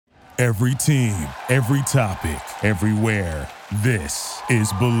Every team, every topic, everywhere. This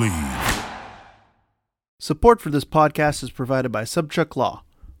is Believe. Support for this podcast is provided by Subchuck Law.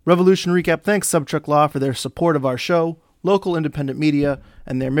 Revolution Recap thanks Subchuck Law for their support of our show, local independent media,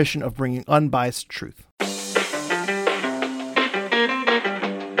 and their mission of bringing unbiased truth.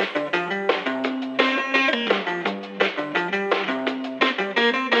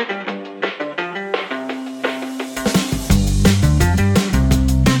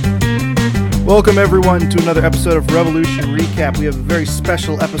 Welcome, everyone, to another episode of Revolution Recap. We have a very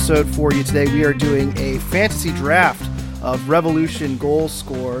special episode for you today. We are doing a fantasy draft of Revolution goal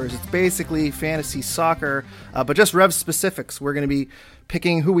scorers. It's basically fantasy soccer, but just Revs specifics. We're going to be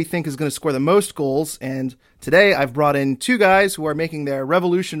picking who we think is going to score the most goals, and today I've brought in two guys who are making their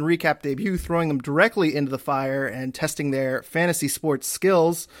Revolution Recap debut, throwing them directly into the fire and testing their fantasy sports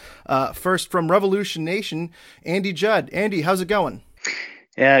skills. First, from Revolution Nation, Andy Judd. Andy, how's it going?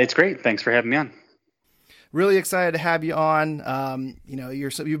 Yeah, it's great. Thanks for having me on. Really excited to have you on.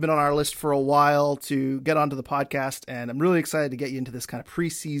 You've been on our list for a while to get onto the podcast, and I'm really excited to get you into this kind of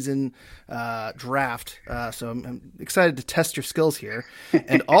preseason draft. So I'm excited to test your skills here.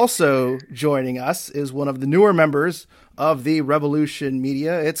 And also joining us is one of the newer members of the Revolution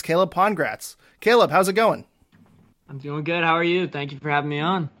Media. It's Caleb Pongratz. Caleb, how's it going? I'm doing good. How are you? Thank you for having me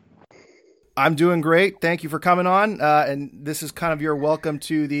on. I'm doing great. Thank you for coming on. And this is kind of your welcome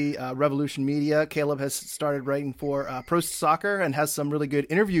to the Revolution Media. Caleb has started writing for Pro Soccer and has some really good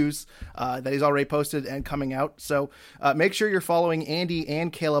interviews that he's already posted and coming out. So make sure you're following Andy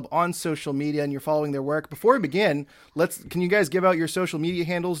and Caleb on social media and you're following their work. Before we begin, can you guys give out your social media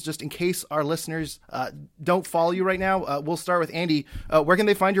handles just in case our listeners don't follow you right now? We'll start with Andy. Where can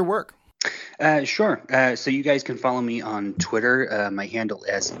they find your work? Sure. So you guys can follow me on Twitter. My handle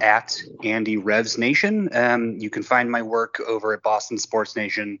is @AndyRevsNation. You can find my work over at Boston Sports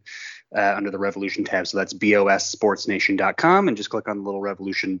Nation under the Revolution tab. So that's bossportsnation.com, and just click on the little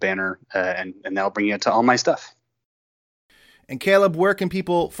Revolution banner, and that'll bring you to all my stuff. And Caleb, where can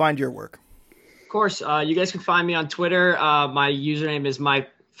people find your work? Of course, you guys can find me on Twitter. My username is my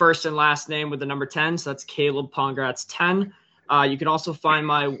first and last name with the number 10. So that's Caleb Pongratz 10. You can also find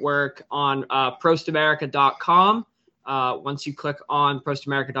my work on prostamerica.com. Once you click on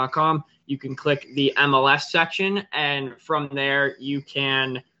prostamerica.com, you can click the MLS section, and from there you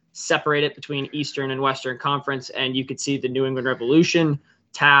can separate it between Eastern and Western Conference, and you can see the New England Revolution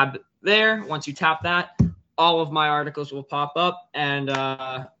tab there. Once you tap that, all of my articles will pop up, and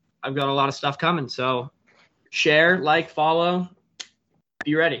I've got a lot of stuff coming. So share, like, follow,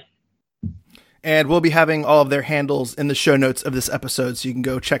 be ready. And we'll be having all of their handles in the show notes of this episode, so you can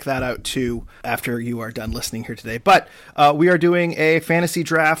go check that out too after you are done listening here today. But we are doing a fantasy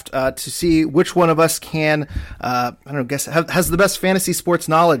draft to see which one of us can, has the best fantasy sports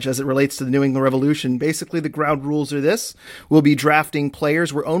knowledge as it relates to the New England Revolution. Basically, the ground rules are this. We'll be drafting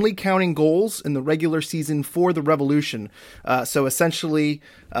players. We're only counting goals in the regular season for the Revolution. So essentially,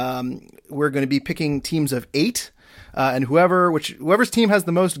 we're going to be picking teams of 8. And whoever's team has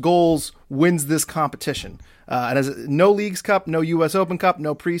the most goals wins this competition. And as no Leagues Cup, no U.S. Open Cup,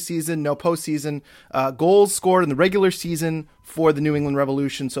 no preseason, no postseason. Goals scored in the regular season for the New England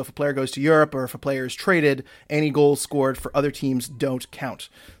Revolution. So if a player goes to Europe or if a player is traded, any goals scored for other teams don't count.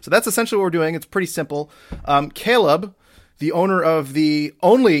 So that's essentially what we're doing. It's pretty simple. Caleb, the owner of the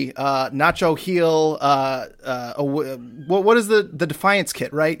only Nacho Heel, what is the Defiance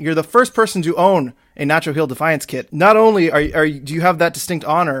kit, right? You're the first person to own a Nacho Heel Defiance kit. Not only do you have that distinct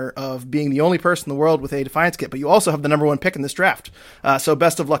honor of being the only person in the world with a Defiance kit, but you also have the number 1 pick in this draft. So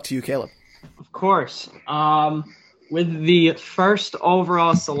best of luck to you, Caleb. Of course. With the first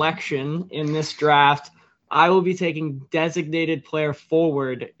overall selection in this draft, I will be taking designated player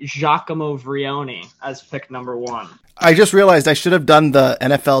forward Giacomo Vrioni as pick number 1. I just realized I should have done the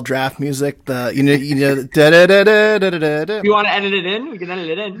NFL draft music. If you want to edit it in, we can edit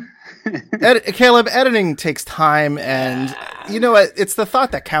it in. Caleb, editing takes time, and you know what? It's the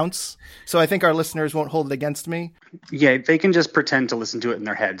thought that counts. So I think our listeners won't hold it against me. Yeah, they can just pretend to listen to it in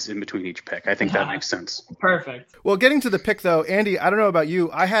their heads in between each pick. I think that makes sense. Perfect. Well, getting to the pick, though, Andy, I don't know about you.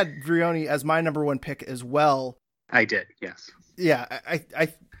 I had Vrioni as my number 1 pick as well. I did, yes. Yeah, I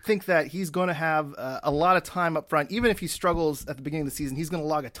think that he's going to have a lot of time up front. Even if he struggles at the beginning of the season, he's going to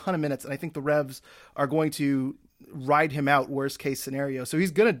log a ton of minutes, and I think the Revs are going to ride him out, worst case scenario. So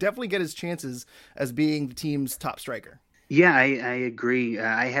he's going to definitely get his chances as being the team's top striker. Yeah, I agree.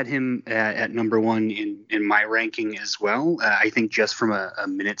 I had him at number 1 in my ranking as well. I think just from a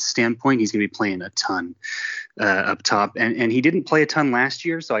minutes standpoint, he's going to be playing a ton. up top, and he didn't play a ton last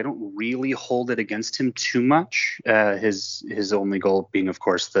year, so I don't really hold it against him too much. His only goal being, of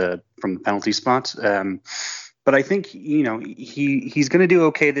course, from the penalty spot. But I think he's going to do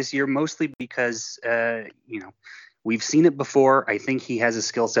okay this year, mostly because we've seen it before. I think he has a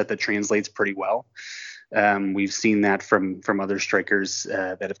skill set that translates pretty well. We've seen that from other strikers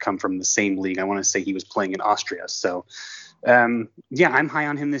that have come from the same league. I want to say he was playing in Austria. So, I'm high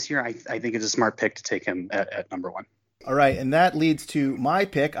on him this year. I think it's a smart pick to take him at number 1. All right, and that leads to my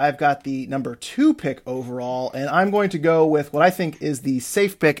pick. I've got the number 2 pick overall, and I'm going to go with what I think is the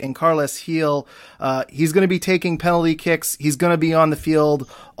safe pick in Carles Gil. He's going to be taking penalty kicks. He's going to be on the field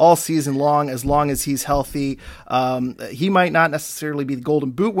all season long as he's healthy. He might not necessarily be the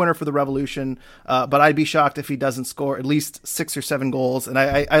Golden Boot winner for the Revolution, but I'd be shocked if he doesn't score at least 6 or 7 goals, and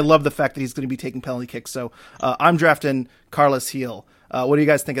I love the fact that he's going to be taking penalty kicks, so I'm drafting Carles Gil. What do you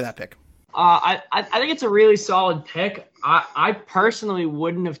guys think of that pick? I think it's a really solid pick. I personally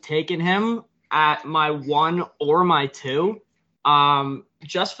wouldn't have taken him at my 1 or my 2.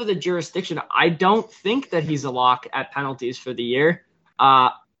 Just for the jurisdiction, I don't think that he's a lock at penalties for the year.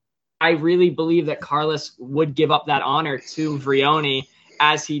 I really believe that Carles would give up that honor to Vrioni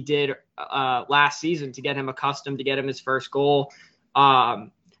as he did last season to get him accustomed, to get him his first goal.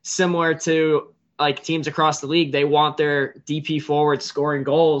 Similar to like teams across the league, they want their DP forwards scoring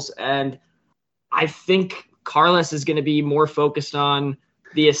goals. And I think Carles is going to be more focused on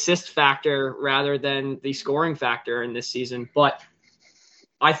the assist factor rather than the scoring factor in this season. But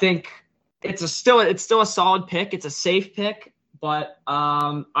I think it's still a solid pick. It's a safe pick, but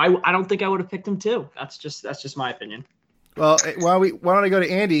I don't think I would have picked him too. That's just my opinion. Well, why don't I go to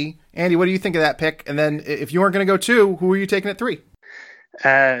Andy? Andy, what do you think of that pick? And then if you weren't going to go 2, who are you taking at 3?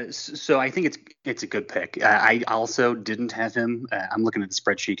 So I think it's a good pick. I also didn't have him. I'm looking at the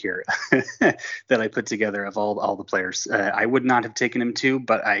spreadsheet here that I put together of all the players. I would not have taken him too,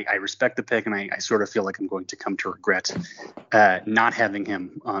 but I respect the pick, and I sort of feel like I'm going to come to regret not having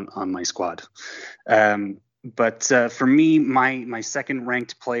him on my squad. But for me, my second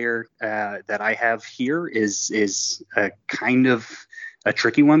ranked player that I have here is kind of a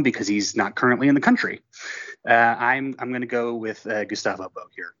tricky one because he's not currently in the country. I'm going to go with Gustavo Bo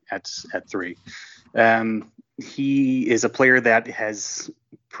here at 3. He is a player that has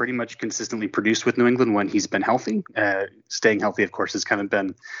pretty much consistently produced with New England when he's been healthy. Staying healthy, of course, has kind of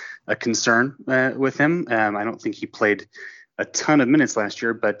been a concern with him. I don't think he played a ton of minutes last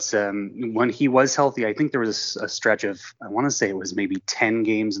year, but when he was healthy, I think there was a stretch of, I want to say it was maybe 10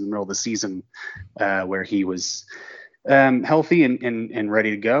 games in the middle of the season where he was healthy and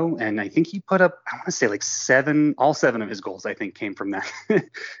ready to go. And I think he put up, I want to say like all 7 of his goals, I think, came from that,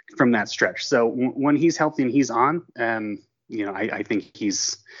 from that stretch. So when he's healthy and he's on, I think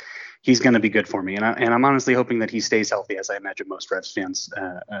he's going to be good for me. And I'm honestly hoping that he stays healthy, as I imagine most Revs fans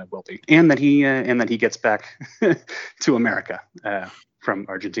will be, and that he gets back to America from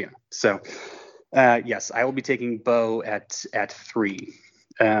Argentina. So yes, I will be taking Bo at 3.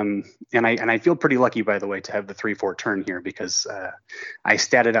 And I feel pretty lucky, by the way, to have the 3-4 turn here because I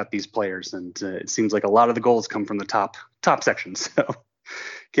statted out these players, and it seems like a lot of the goals come from the top section. So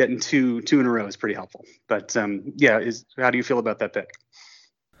getting two in a row is pretty helpful. But how do you feel about that pick?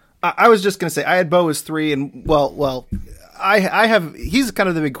 I was just going to say I had Bo as 3, and well, I have. He's kind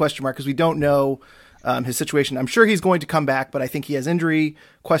of the big question mark because we don't know his situation. I'm sure he's going to come back, but I think he has injury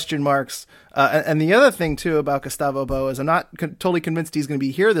question marks. And the other thing too about Gustavo Bo is I'm not totally convinced he's going to be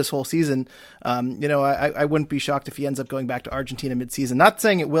here this whole season. I wouldn't be shocked if he ends up going back to Argentina midseason. Not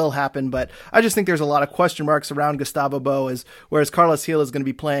saying it will happen, but I just think there's a lot of question marks around Gustavo Bo, whereas Carles Gil is going to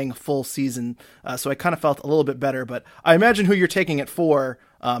be playing a full season. So I kind of felt a little bit better, but I imagine who you're taking at 4.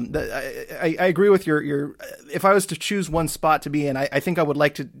 I agree with your. If I was to choose one spot to be in, I think I would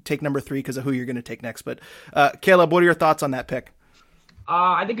like to take number 3 because of who you're going to take next. But Caleb, what are your thoughts on that pick?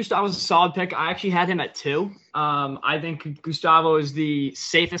 I think Gustavo's a solid pick. I actually had him at 2. I think Gustavo is the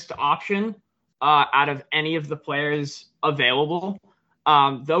safest option out of any of the players available.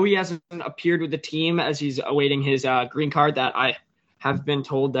 Though he hasn't appeared with the team as he's awaiting his green card, that I have been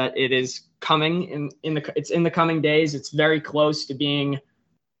told that it is coming it's in the coming days. It's very close to being.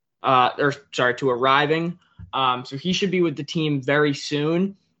 To arriving. So he should be with the team very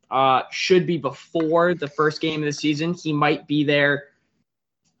soon. Should be before the first game of the season. He might be there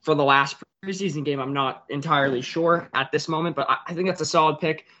for the last preseason game. I'm not entirely sure at this moment, but I think that's a solid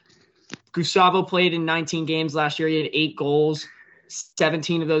pick. Gustavo played in 19 games last year. He had 8 goals.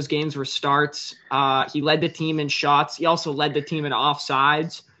 17 of those games were starts. He led the team in shots. He also led the team in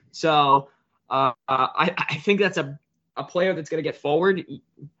offsides. So I think that's a player that's going to get forward.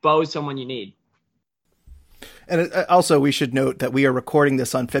 Bo is someone you need. And also, we should note that we are recording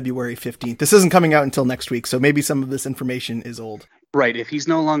this on February 15th. This isn't coming out until next week, so maybe some of this information is old. Right. If he's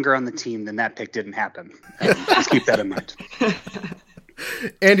no longer on the team, then that pick didn't happen. Just keep that in mind.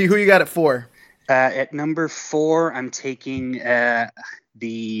 Andy, who you got at 4? At number 4, I'm taking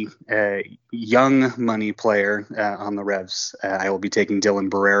the young money player on the Revs. I will be taking Dylan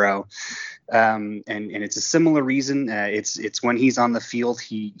Barreiro. And it's a similar reason. It's when he's on the field,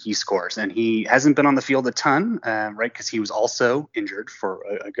 he scores, and he hasn't been on the field a ton, right? Because he was also injured for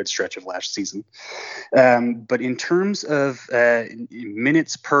a good stretch of last season. But in terms of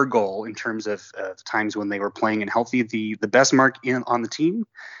minutes per goal, in terms of times when they were playing and healthy, the best mark on the team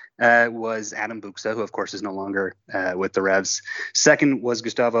was Adam Buxa, who of course is no longer with the Revs. Second was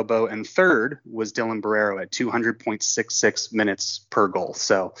Gustavo Bo, and third was Dylan Barreiro at 200.66 minutes per goal.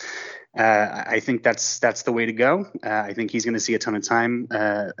 So I think that's the way to go. I think he's going to see a ton of time,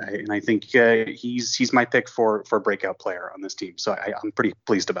 and I think he's my pick for breakout player on this team. So I'm pretty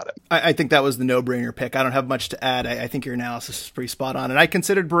pleased about it. I think that was the no-brainer pick. I don't have much to add. I think your analysis is pretty spot on, and I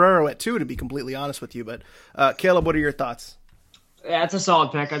considered Barreiro at 2, to be completely honest with you. But Caleb, what are your thoughts? Yeah, it's a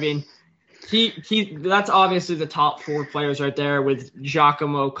solid pick. I mean, he that's obviously the top 4 players right there with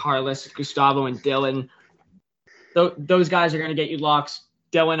Giacomo, Carlos, Gustavo, and Dylan. Those guys are going to get you locks.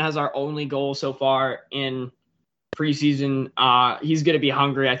 Dylan has our only goal so far in preseason. He's going to be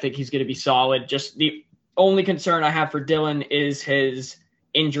hungry. I think he's going to be solid. Just the only concern I have for Dylan is his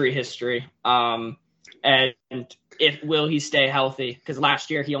injury history. And will he stay healthy? Because last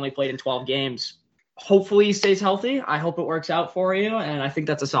year he only played in 12 games. Hopefully he stays healthy. I hope it works out for you, and I think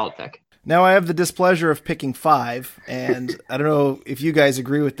that's a solid pick. Now I have the displeasure of picking 5, and I don't know if you guys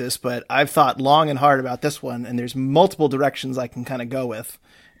agree with this, but I've thought long and hard about this one, and there's multiple directions I can kind of go with.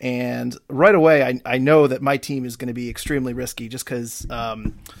 And right away, I know that my team is going to be extremely risky just because, I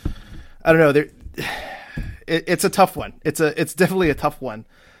don't know, it's a tough one. It's definitely a tough one.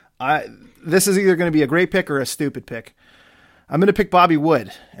 This is either going to be a great pick or a stupid pick. I'm going to pick Bobby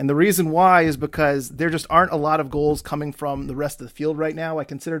Wood, and the reason why is because there just aren't a lot of goals coming from the rest of the field right now. I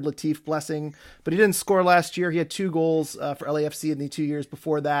considered Latif Blessing, but he didn't score last year. He had 2 goals for LAFC in the 2 years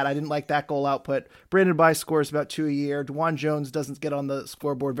before that. I didn't like that goal output. Brandon By scores about 2 a year. DeJuan Jones doesn't get on the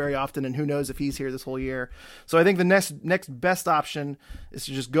scoreboard very often, and who knows if he's here this whole year. So I think the next best option is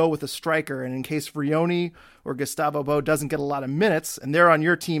to just go with a striker, and in case Vrioni or Gustavo Bo doesn't get a lot of minutes, and they're on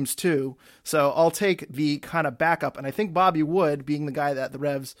your teams too, so I'll take the kind of backup, and I think Bobby Wood, being the guy that the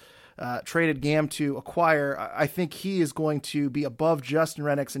Revs traded Gam to acquire, I think he is going to be above Justin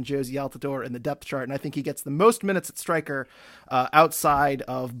Rennicks and Josie Altidore in the depth chart, and I think he gets the most minutes at striker outside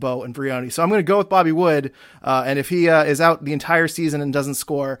of Bo and Vrioni. So I'm going to go with Bobby Wood, and if he is out the entire season and doesn't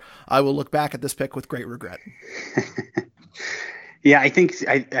score, I will look back at this pick with great regret. Yeah, I think it's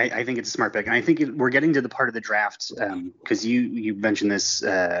a smart pick, and I think we're getting to the part of the draft because you mentioned this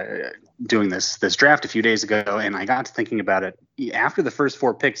doing this draft a few days ago, and I got to thinking about it. After the first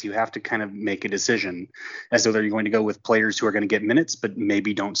 4 picks, you have to kind of make a decision as to whether you're going to go with players who are going to get minutes but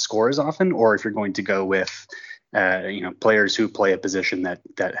maybe don't score as often, or if you're going to go with players who play a position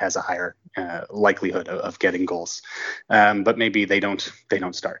that has a higher likelihood of getting goals, but maybe they don't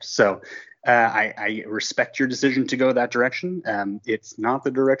start. So. I respect your decision to go that direction. It's not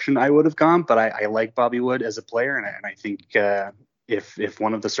the direction I would have gone, but I like Bobby Wood as a player, and I think if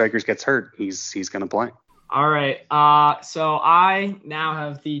one of the strikers gets hurt, he's going to play. All right. So I now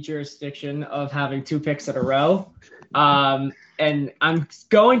have the jurisdiction of having 2 picks in a row, and I'm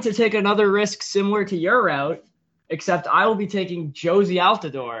going to take another risk similar to your route, except I will be taking Josie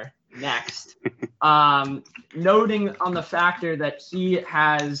Altidore next, noting on the factor that he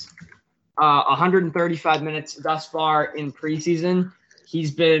has 135 minutes thus far in preseason.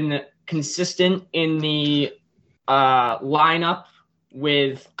 He's been consistent in the lineup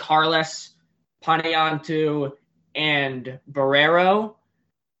with Carlos, Paniantu, and Barreiro.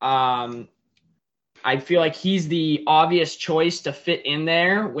 I feel like he's the obvious choice to fit in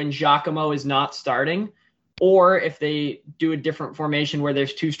there when Giacomo is not starting. Or if they do a different formation where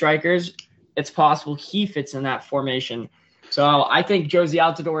there's 2 strikers, it's possible he fits in that formation. So I think Josie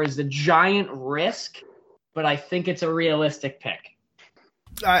Altidore is a giant risk, but I think it's a realistic pick.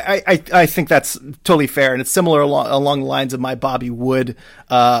 I think that's totally fair, and it's similar along the lines of my Bobby Wood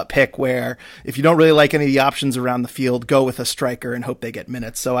pick, where if you don't really like any of the options around the field, go with a striker and hope they get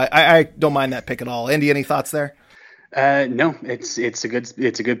minutes. So I don't mind that pick at all. Andy, any thoughts there? No, it's a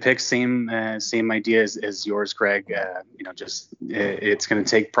good pick. Same idea as yours, Greg. It's going to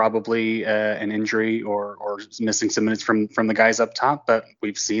take probably an injury or missing some minutes from the guys up top, but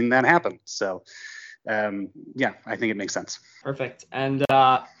we've seen that happen. So, I think it makes sense. Perfect. And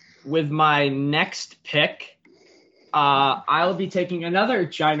with my next pick, I'll be taking another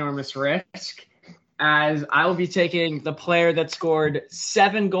ginormous risk, as I will be taking the player that scored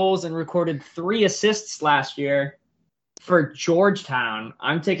 7 goals and recorded 3 assists last year for Georgetown.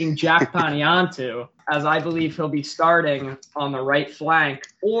 I'm taking Jack Paniantu, as I believe he'll be starting on the right flank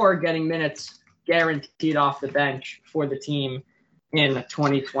or getting minutes guaranteed off the bench for the team in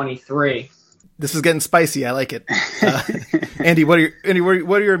 2023. This is getting spicy. I like it. Andy, what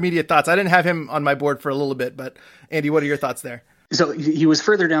are your immediate thoughts? I didn't have him on my board for a little bit, but Andy, what are your thoughts there? So he was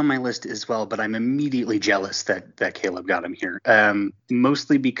further down my list as well, but I'm immediately jealous that Caleb got him here.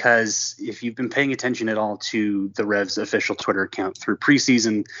 Mostly because if you've been paying attention at all to the Revs official Twitter account through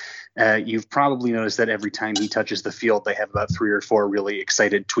preseason, you've probably noticed that every time he touches the field, they have about 3 or 4 really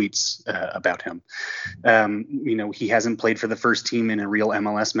excited tweets about him. He hasn't played for the first team in a real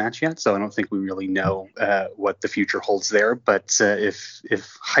MLS match yet, so I don't think we really know what the future holds there. But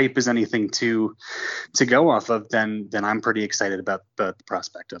if hype is anything to go off of, then I'm pretty excited about the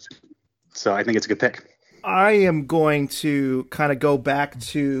prospect of him. So I think it's a good pick. I am going to kind of go back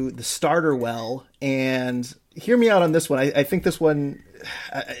to the starter well and hear me out on this one. I think this one,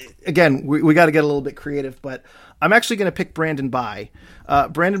 again, we got to get a little bit creative, but I'm actually going to pick Brandon Bye.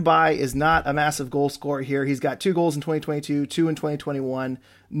 Brandon Bye is not a massive goal scorer here. He's got 2 goals in 2022, 2 in 2021,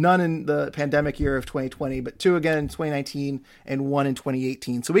 none in the pandemic year of 2020, but 2 again in 2019 and 1 in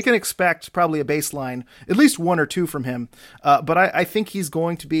 2018. So we can expect probably a baseline, at least 1 or 2 from him. But I think he's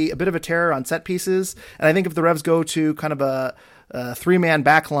going to be a bit of a terror on set pieces. And I think if the Revs go to kind of a 3-man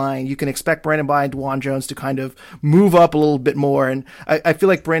back line, you can expect Brandon Bye and DeJuan Jones to kind of move up a little bit more. And I feel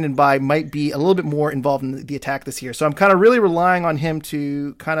like Brandon Bye might be a little bit more involved in the attack this year. So I'm kind of really relying on him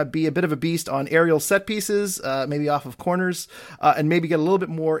to kind of be a bit of a beast on aerial set pieces, maybe off of corners, and maybe get a little bit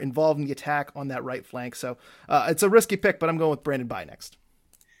more involved in the attack on that right flank. So it's a risky pick, but I'm going with Brandon Bye next.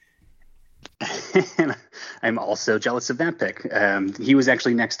 I'm also jealous of that pick. He was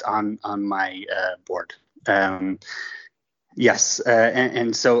actually next on my board. Yes,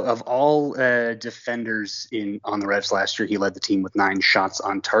 and so of all defenders on the Revs last year, he led the team with 9 shots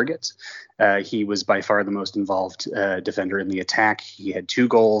on target. He was by far the most involved defender in the attack. He had 2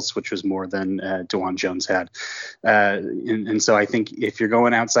 goals, which was more than DeJuan Jones had. And so I think if you're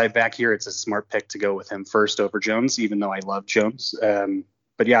going outside back here, it's a smart pick to go with him first over Jones, even though I love Jones.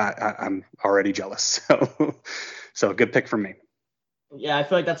 But yeah, I'm already jealous. So a good pick from me. Yeah, I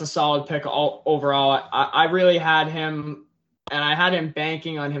feel like that's a solid pick overall. I really had him. And I had him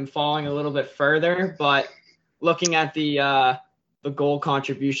banking on him falling a little bit further, but looking at the goal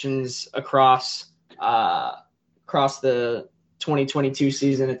contributions across the 2022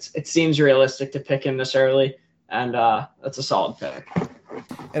 season, it seems realistic to pick him this early, and that's a solid pick.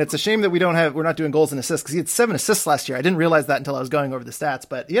 And it's a shame that we're not doing goals and assists, because he had 7 assists last year. I didn't realize that until I was going over the stats,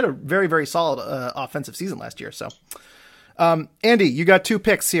 but he had a very, very solid offensive season last year. So, Andy, you got 2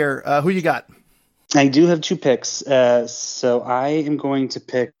 picks here. Who you got? I do have 2 picks. So I am going to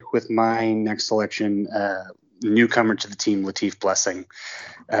pick with my next selection, newcomer to the team, Latif Blessing.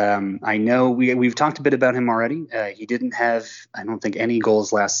 I know we've talked a bit about him already. He didn't have, I don't think, any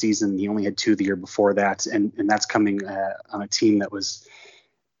goals last season. He only had 2 the year before that. And that's coming on a team that was,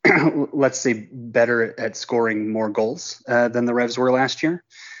 let's say, better at scoring more goals than the Revs were last year.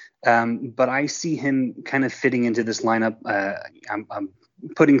 But I see him kind of fitting into this lineup. I'm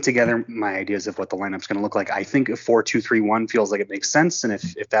putting together my ideas of what the lineup's going to look like. I think a 4-2-3-1 feels like it makes sense. And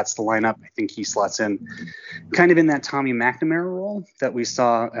if that's the lineup, I think he slots in kind of in that Tommy McNamara role that we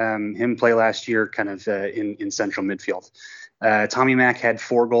saw him play last year, kind of in central midfield. Tommy Mac had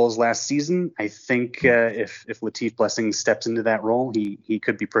 4 goals last season. I think if Latif Blessing steps into that role, he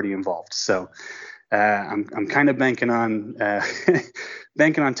could be pretty involved. So I'm kind of banking on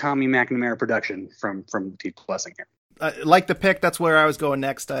Tommy McNamara production from Latif Blessing here. Like the pick, that's where I was going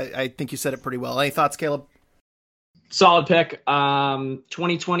next. I think you said it pretty well. Any thoughts, Caleb? Solid pick.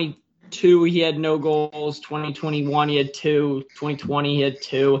 2022, he had no goals. 2021, he had 2. 2020, he had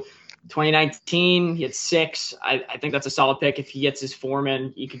 2. 2019, he had 6. I think that's a solid pick. If he gets his form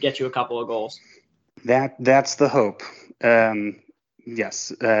in, he could get you a couple of goals. That's the hope.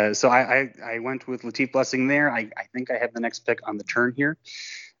 Yes. So I went with Latif Blessing there. I think I have the next pick on the turn here.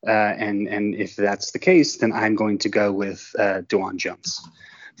 And if that's the case, then I'm going to go with DeJuan Jones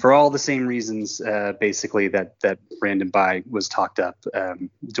for all the same reasons, basically that Brandon Bye was talked up.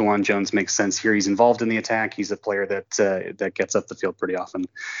 DeJuan Jones makes sense here. He's involved in the attack. He's a player that gets up the field pretty often.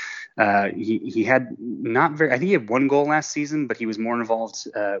 He had not very. I think he had 1 goal last season, but he was more involved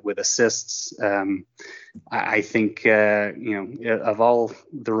with assists. I think of all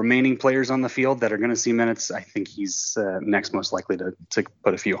the remaining players on the field that are going to see minutes, I think he's next most likely to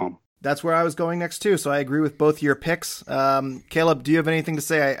put a few home. That's where I was going next too. So I agree with both your picks. Caleb, do you have anything to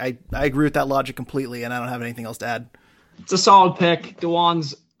say? I agree with that logic completely, and I don't have anything else to add. It's a solid pick.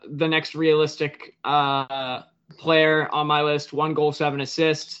 DeJuan's the next realistic player on my list. 1 goal, 7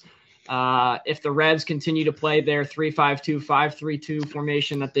 assists. If the Revs continue to play their 3-5-2, 5-3-2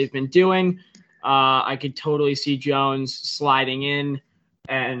 formation that they've been doing, I could totally see Jones sliding in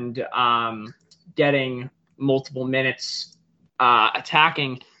and getting multiple minutes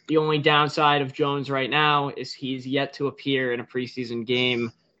attacking. The only downside of Jones right now is he's yet to appear in a preseason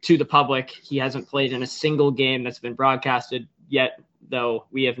game to the public. He hasn't played in a single game that's been broadcasted yet, though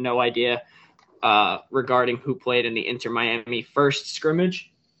we have no idea regarding who played in the Inter-Miami first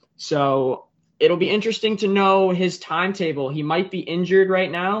scrimmage. So it'll be interesting to know his timetable. He might be injured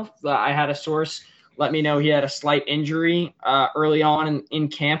right now. I had a source let me know he had a slight injury early on in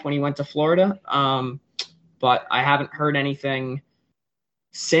camp when he went to Florida. But I haven't heard anything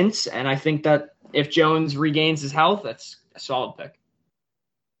since, and I think that if Jones regains his health, that's a solid pick.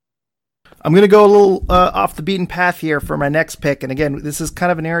 I'm going to go a little off the beaten path here for my next pick. And again, this is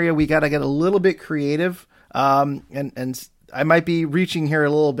kind of an area we got to get a little bit creative. And I might be reaching here a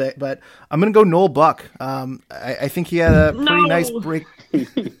little bit, but I'm going to go Noel Buck. I think he had a pretty nice break.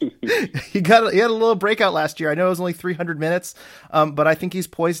 He had a little breakout last year. I know it was only 300 minutes, but I think he's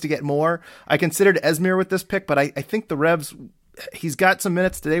poised to get more. I considered Esmir with this pick, but I think the Revs, he's got some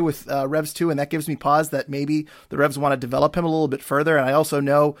minutes today with Revs 2, and that gives me pause that maybe the Revs want to develop him a little bit further. And I also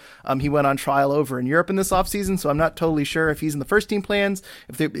know he went on trial over in Europe in this offseason, so I'm not totally sure if he's in the first team plans,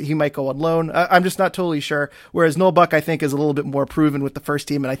 if he might go on loan. I'm just not totally sure. Whereas Noel Buck, I think, is a little bit more proven with the first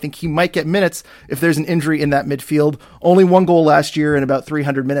team, and I think he might get minutes if there's an injury in that midfield. Only 1 goal last year in about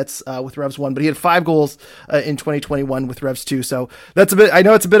 300 minutes with Revs 1, but he had 5 goals in 2021 with Revs 2. So that's a bit. I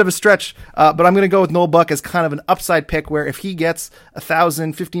know it's a bit of a stretch, but I'm going to go with Noel Buck as kind of an upside pick where if he gets 1,000,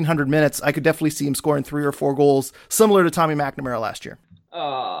 1,500 minutes, I could definitely see him scoring 3 or 4 goals, similar to Tommy McNamara last year.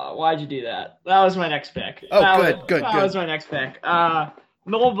 Why'd you do that? That was my next pick. Good. That was my next pick.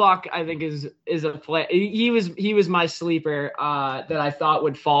 Noel Buck, I think, is a play. He was my sleeper that I thought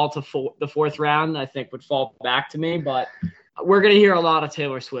would fall to the 4th round. I think would fall back to me, but we're gonna hear a lot of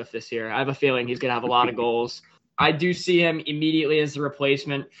Taylor Swift this year. I have a feeling he's gonna have a lot of goals. I do see him immediately as the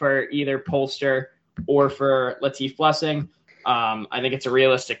replacement for either Polster or for Latif Blessing. I think it's a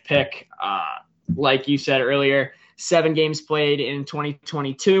realistic pick. Like you said earlier, 7 games played in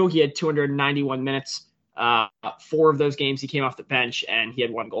 2022. He had 291 minutes. 4 of those games he came off the bench, and he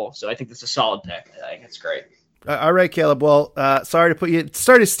had 1 goal. So I think that's a solid pick. I think it's great. All right, Caleb. Well, sorry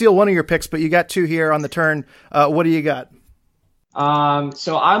to steal one of your picks, but you got 2 here on the turn. What do you got?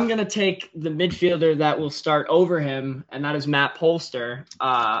 So I'm going to take the midfielder that will start over him, and that is Matt Polster.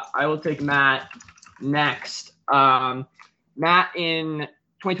 I will take Matt next. Matt in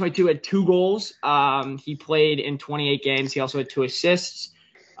 2022 had 2 goals. He played in 28 games. He also had 2 assists.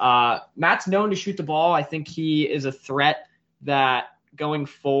 Matt's known to shoot the ball. I think he is a threat that going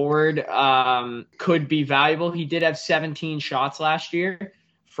forward could be valuable. He did have 17 shots last year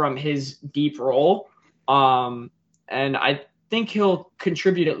from his deep role. And I think he'll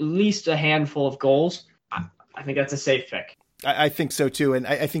contribute at least a handful of goals. I think that's a safe pick. I think so too, and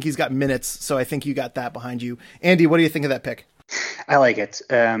I think he's got minutes, so I think you got that behind you. Andy, what do you think of that pick? I like it.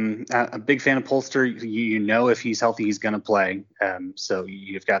 A big fan of Polster. You know if he's healthy, he's going to play. So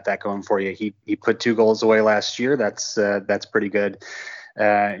you've got that going for you. He put 2 goals away last year. That's pretty good.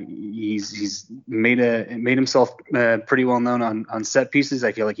 He's made himself pretty well known on set pieces.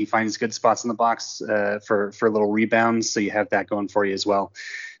 I feel like he finds good spots in the box for little rebounds. So you have that going for you as well.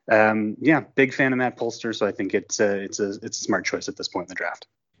 Big fan of Matt Polster. So I think it's a smart choice at this point in the draft.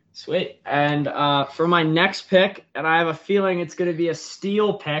 Sweet. And for my next pick, and I have a feeling it's going to be a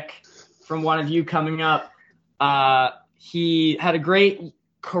steal pick from one of you coming up. He had a great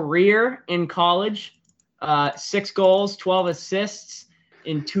career in college, 6 goals, 12 assists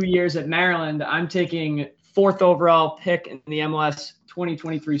in 2 years at Maryland. I'm taking 4th overall pick in the MLS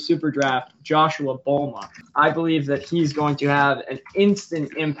 2023 Super Draft, Joshua Bolma. I believe that he's going to have an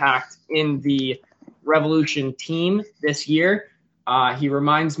instant impact in the Revolution team this year. He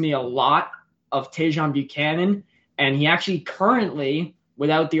reminds me a lot of Tajon Buchanan, and he actually currently,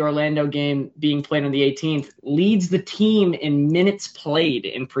 without the Orlando game being played on the 18th, leads the team in minutes played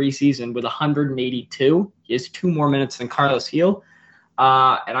in preseason with 182. He has 2 more minutes than Carlos Gil.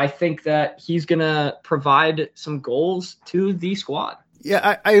 And I think that he's going to provide some goals to the squad.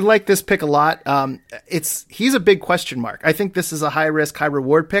 Yeah, I like this pick a lot. He's a big question mark. I think this is a high risk, high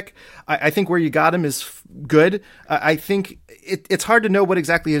reward pick. I think where you got him is good. I think it's hard to know what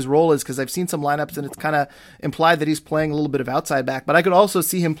exactly his role is because I've seen some lineups and it's kind of implied that he's playing a little bit of outside back, but I could also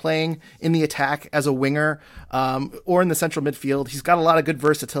see him playing in the attack as a winger or in the central midfield. He's got a lot of good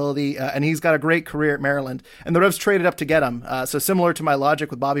versatility and he's got a great career at Maryland, and the Revs traded up to get him. So similar to my logic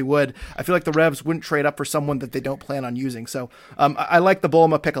with Bobby Wood, I feel like the Revs wouldn't trade up for someone that they don't plan on using. So I like the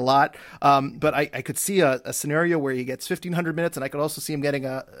Bulma pick a lot, but I could see a scenario where he gets 1,500 minutes, and I could also see him getting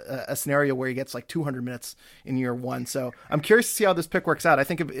a scenario where he gets like 200 minutes in year one. So I'm curious to see how this pick works out. I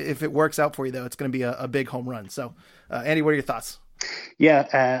think if it works out for you, though, it's going to be a big home run. So, Andy, what are your thoughts? Yeah,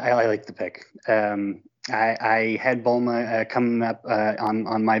 I like the pick. I had Bulma coming up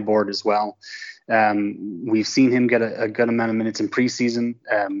on my board as well. We've seen him get a good amount of minutes in preseason.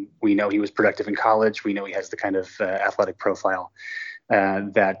 We know he was productive in college. We know he has the kind of athletic profile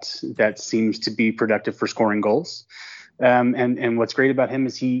that seems to be productive for scoring goals. And what's great about him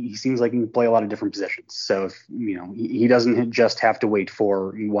is he seems like he can play a lot of different positions. So if, he doesn't just have to wait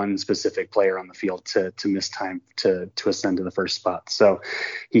for one specific player on the field to miss time to ascend to the first spot. So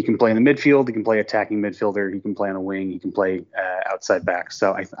he can play in the midfield. He can play attacking midfielder. He can play on a wing. He can play outside back.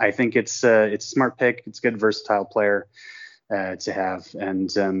 So I think it's a smart pick. It's a good versatile player to have. And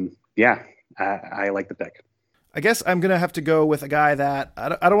I like the pick. I guess I'm going to have to go with a guy that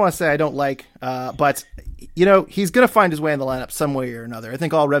I don't want to say I don't like, but he's going to find his way in the lineup some way or another. I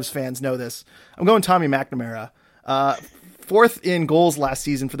think all Revs fans know this. I'm going Tommy McNamara. Fourth in goals last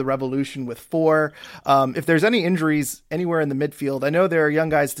season for the Revolution with 4. If there's any injuries anywhere in the midfield, I know there are young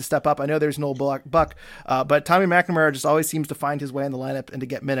guys to step up. I know there's Noel Buck, but Tommy McNamara just always seems to find his way in the lineup and to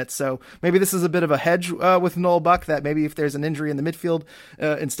get minutes. So maybe this is a bit of a hedge with Noel Buck, that maybe if there's an injury in the midfield,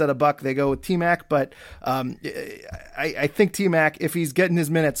 instead of Buck, they go with T-Mac. But I think T-Mac, if he's getting his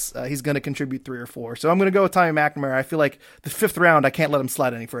minutes, he's going to contribute 3 or 4. So I'm going to go with Tommy McNamara. I feel like the 5th round, I can't let him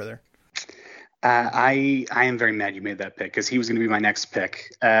slide any further. I am very mad you made that pick because he was going to be my next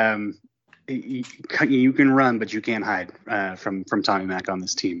pick. You can run, but you can't hide from Tommy Mac on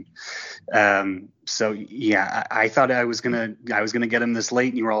this team. So yeah, I thought I was gonna get him this late,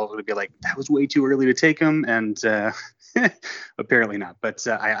 and you were all going to be like, that was way too early to take him, and apparently not. But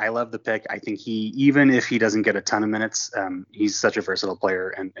I love the pick. I think even if he doesn't get a ton of minutes, he's such a versatile player,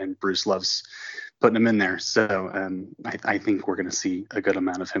 and Bruce loves putting him in there. So I think we're going to see a good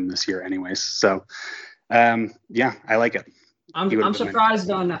amount of him this year anyways. So I like it. I'm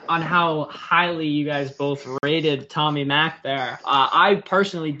surprised on how highly you guys both rated Tommy Mac there. I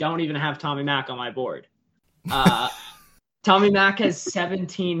personally don't even have Tommy Mac on my board. Tommy Mac has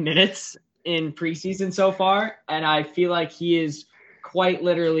 17 minutes in preseason so far, and I feel like he is quite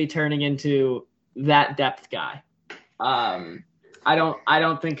literally turning into that depth guy. I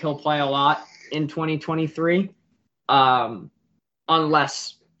don't think he'll play a lot in 2023,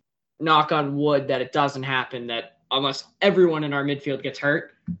 unless, knock on wood, that it doesn't happen, that unless everyone in our midfield gets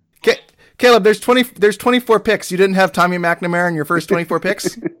hurt. Caleb, there's 24 picks. You didn't have Tommy McNamara in your first 24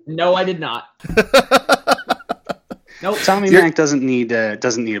 picks? No, I did not. Nope. Tommy Mac doesn't need a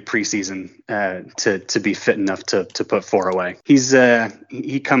preseason to be fit enough to put 4 away.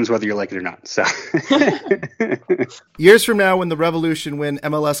 He comes whether you like it or not. So years from now, when the Revolution win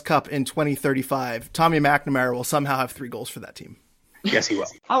MLS Cup in 2035, Tommy McNamara will somehow have 3 goals for that team. Yes, he will.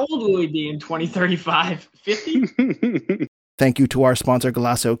 How old will he be in 2035? 50? Thank you to our sponsor,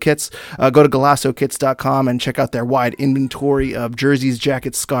 Goalscorer Kits. Go to GoalscoreKits.com and check out their wide inventory of jerseys,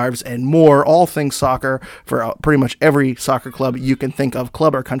 jackets, scarves, and more. All things soccer for pretty much every soccer club you can think of,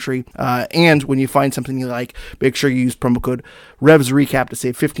 club or country. And when you find something you like, make sure you use promo code RevsRecap to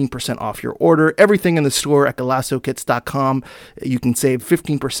save 15% off your order. Everything in the store at GoalscoreKits.com. You can save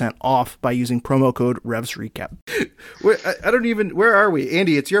 15% off by using promo code RevsRecap. Where are we?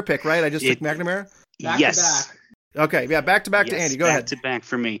 Andy, it's your pick, right? I just took McNamara? Yes. Back to back. Okay, yeah, back to Andy. Go ahead. Back to back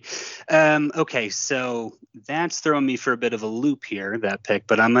for me. Okay, so that's throwing me for a bit of a loop here, that pick.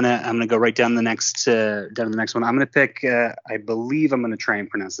 But I'm gonna go right down the next one. I'm gonna pick. I believe I'm gonna try and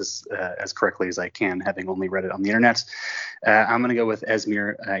pronounce this as correctly as I can, having only read it on the internet. I'm gonna go with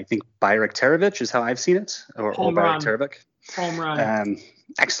Esmir. I think Bayraktarovic is how I've seen it, or Bayraktarovic. Home run.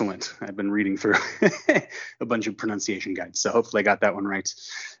 Excellent. I've been reading through a bunch of pronunciation guides, so hopefully I got that one right.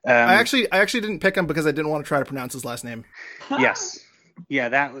 I actually didn't pick him because I didn't want to try to pronounce his last name. Yes. Yeah,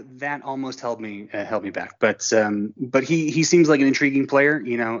 that almost held me back, but he seems like an intriguing player.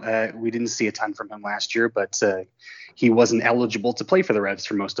 We didn't see a ton from him last year, but he wasn't eligible to play for the Revs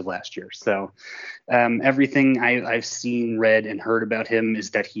for most of last year. So everything I've seen, read, and heard about him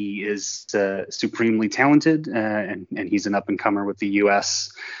is that he is supremely talented, and he's an up and comer with the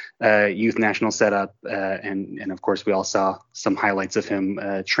U.S. Youth national setup, and of course we all saw some highlights of him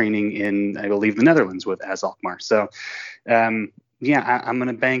training in, I believe, the Netherlands with AS Alkmaar. So. I'm going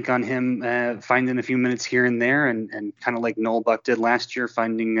to bank on him finding a few minutes here and there, and kind of like Noel Buck did last year,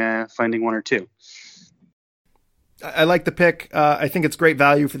 finding one or two. I like the pick. I think it's great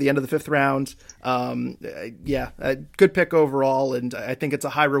value for the end of the fifth round. A good pick overall, and I think it's a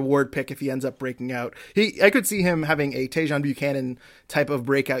high reward pick if he ends up breaking out. I could see him having a Tajon Buchanan type of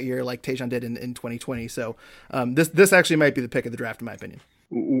breakout year like Tajon did in 2020. So this actually might be the pick of the draft, in my opinion.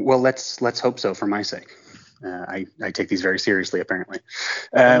 Well, let's hope so for my sake. I take these very seriously, apparently.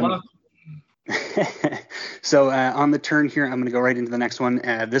 So on the turn here, I'm going to go right into the next one.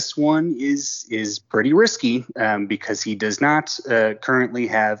 This one is pretty risky because he does not currently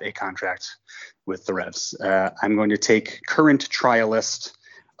have a contract with the Revs. I'm going to take current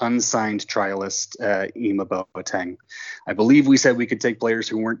unsigned trialist Ima Boateng. I believe we said we could take players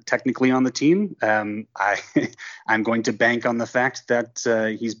who weren't technically on the team. I'm going to bank on the fact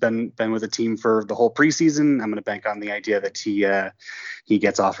that he's been with the team for the whole preseason. I'm going to bank on the idea that he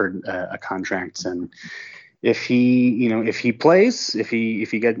gets offered a contract, and if he makes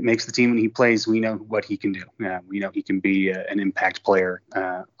the team and he plays, we know what he can do. We know he can be an impact player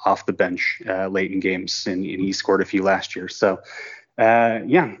off the bench late in games, and he scored a few last year. So.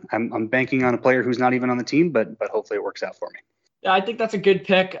 I'm banking on a player who's not even on the team, but hopefully it works out for me. Yeah, I think that's a good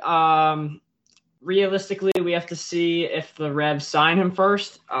pick. Realistically, we have to see if the Revs sign him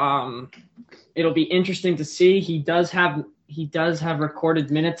first. It'll be interesting to see. He does have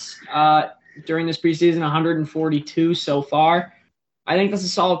recorded minutes during this preseason, 142 so far. I think that's a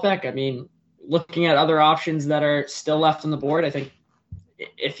solid pick. I mean, looking at other options that are still left on the board, I think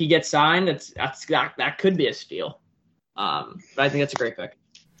if he gets signed, that could be a steal. But I think that's a great pick.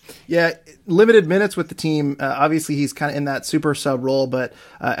 Yeah, limited minutes with the team. Obviously, he's kind of in that super sub role, but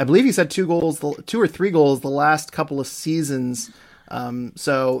I believe he's had 2 or 3 goals the last couple of seasons.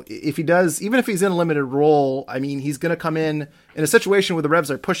 So if he does, even if he's in a limited role, I mean, he's going to come in a situation where the Revs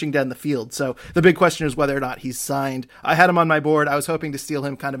are pushing down the field. So the big question is whether or not he's signed. I had him on my board. I was hoping to steal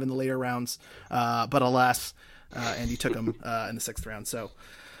him kind of in the later rounds, but alas, Andy took him in the 6th round. So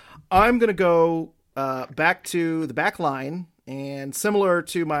I'm going to go back to the back line, and similar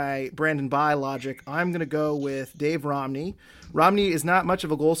to my Brandon Bye logic, I'm going to go with Dave Romney. Romney is not much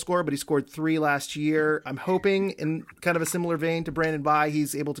of a goal scorer, but he scored 3 last year. I'm hoping in kind of a similar vein to Brandon Bye,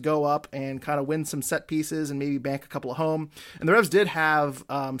 he's able to go up and kind of win some set pieces and maybe bank a couple of home. And the Revs did have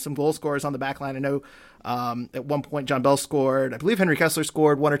some goal scorers on the back line. I know at one point John Bell scored. I believe Henry Kessler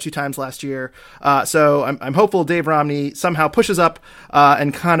scored 1 or 2 times last year. So I'm hopeful Dave Romney somehow pushes up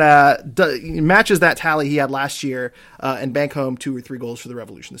and kind of matches that tally he had last year and bank home 2 or 3 goals for the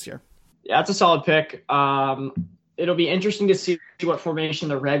Revolution this year. Yeah, that's a solid pick. It'll be interesting to see what formation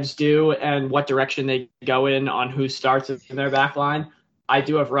the Revs do and what direction they go in on who starts in their back line. I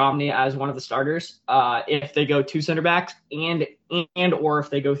do have Romney as one of the starters. If they go 2 center backs and or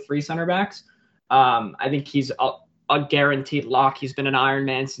if they go 3 center backs, I think he's a guaranteed lock. He's been an Iron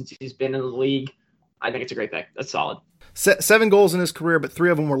Man since he's been in the league. I think it's a great pick. That's solid. 7 goals in his career, but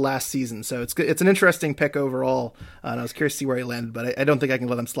 3 of them were last season. So it's an interesting pick overall. And I was curious to see where he landed, but I don't think I can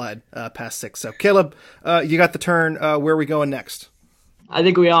let him slide past 6. So Caleb, you got the turn. Where are we going next? I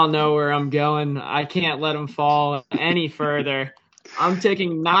think we all know where I'm going. I can't let him fall any further. I'm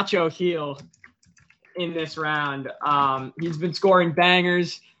taking Nacho Heel in this round. He's been scoring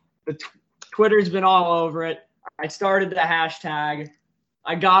bangers. The Twitter's been all over it. I started the hashtag.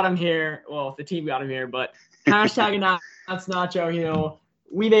 I got him here. Well, the team got him here, but hashtag announce Nacho Heel.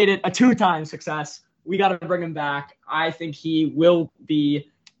 We made it a 2-time success. We got to bring him back. I think he will be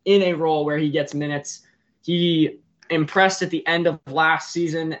in a role where he gets minutes. He impressed at the end of last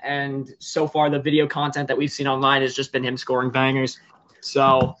season, and so far the video content that we've seen online has just been him scoring bangers.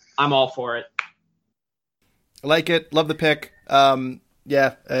 So I'm all for it. I like it. Love the pick.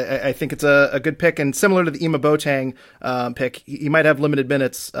 Yeah, I think it's a good pick, and similar to the Ima Boateng pick, he might have limited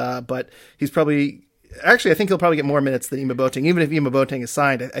minutes, but he's probably – actually, I think he'll probably get more minutes than Ima Boateng. Even if Ima Boateng is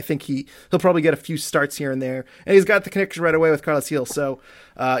signed, I think he'll probably get a few starts here and there, and he's got the connection right away with Carlos Heel. So,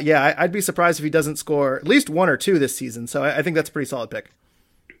 I'd be surprised if he doesn't score at least 1 or 2 this season, so I think that's a pretty solid pick.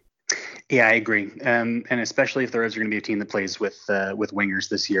 Yeah, I agree. And especially if the Revs are going to be a team that plays with wingers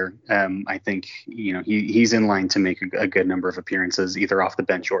this year, I think he's in line to make a good number of appearances, either off the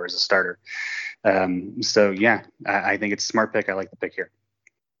bench or as a starter. So yeah, I think it's a smart pick. I like the pick here.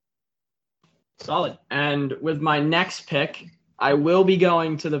 Solid. And with my next pick, I will be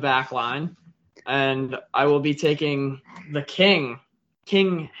going to the back line, and I will be taking the King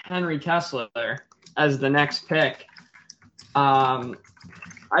Henry Kessler, as the next pick.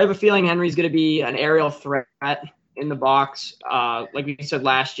 I have a feeling Henry's going to be an aerial threat in the box. Like we said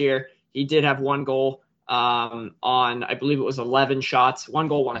last year, he did have one goal on, I believe it was 11 shots. One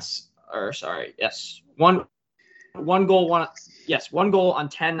goal on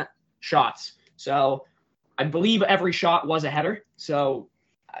 10 shots. So I believe every shot was a header. So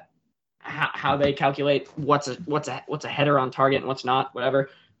how they calculate what's a header on target and what's not, whatever.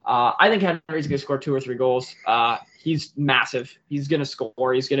 I think Henry's going to score 2 or 3 goals. He's massive. He's going to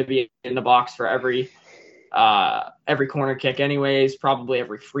score. He's going to be in the box for every corner kick anyways, probably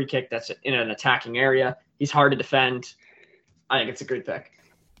every free kick that's in an attacking area. He's hard to defend. I think it's a good pick.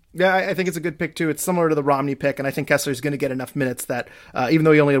 Yeah, I think it's a good pick too. It's similar to the Romney pick, and I think Kessler's going to get enough minutes that even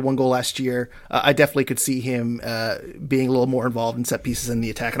though he only had 1 goal last year, I definitely could see him being a little more involved in set pieces in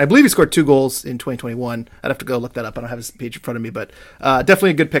the attack. And I believe he scored 2 goals in 2021. I'd have to go look that up. I don't have his page in front of me, but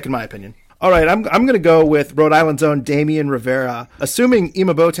definitely a good pick in my opinion. All right, I'm going to go with Rhode Island's own Damian Rivera. Assuming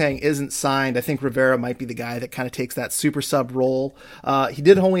Ima Boateng isn't signed, I think Rivera might be the guy that kind of takes that super sub role. He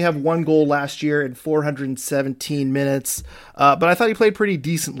did only have 1 goal last year in 417 minutes, but I thought he played pretty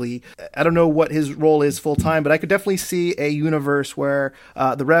decently. I don't know what his role is full time, but I could definitely see a universe where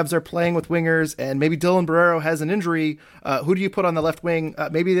the Revs are playing with wingers and maybe Dylan Barreiro has an injury. Who do you put on the left wing?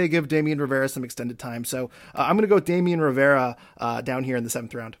 Maybe they give Damian Rivera some extended time. So I'm going to go with Damian Rivera down here in the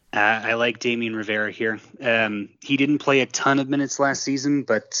 7th round. I like Damian Rivera here. He didn't play a ton of minutes last season,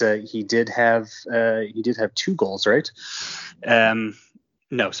 but he did have 2 goals, right?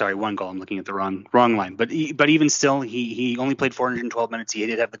 No, sorry, 1 goal. I'm looking at the wrong line. But even still, he only played 412 minutes. He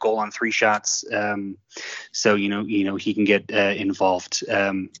did have the goal on 3 shots. So he can get involved.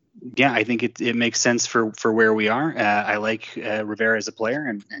 Yeah, I think it makes sense for where we are. I like Rivera as a player,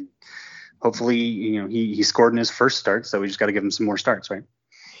 and hopefully he scored in his first start. So we just got to give him some more starts, right?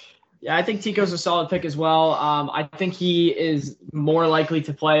 Yeah, I think Tico's a solid pick as well. I think he is more likely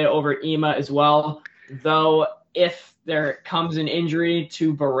to play over Ima as well, though if there comes an injury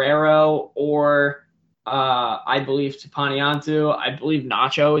to Barreiro or I believe to Paniantu, I believe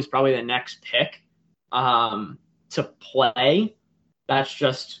Nacho is probably the next pick to play. That's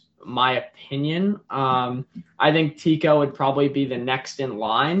just my opinion. I think Tico would probably be the next in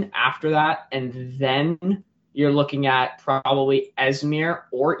line after that, and then you're looking at probably Esmir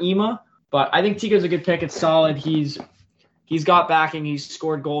or Ima. But I think Tico's a good pick. It's solid. He's got backing. He's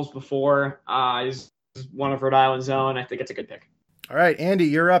scored goals before. He's one of Rhode Island's own. I think it's a good pick. All right, Andy,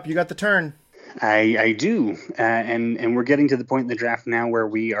 you're up. You got the turn. I do. And we're getting to the point in the draft now where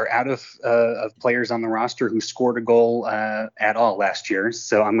we are out of players on the roster who scored a goal at all last year.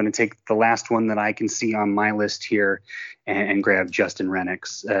 So I'm going to take the last one that I can see on my list here and grab Justin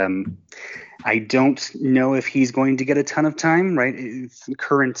Rennicks. I don't know if he's going to get a ton of time, right?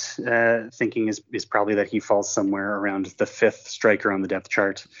 Current thinking is probably that he falls somewhere around the 5th striker on the depth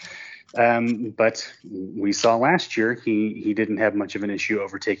chart. But we saw last year he didn't have much of an issue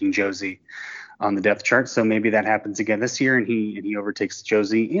overtaking Josie on the depth chart. So maybe that happens again this year, and he overtakes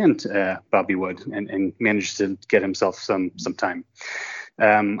Josie and Bobby Wood and manages to get himself some time.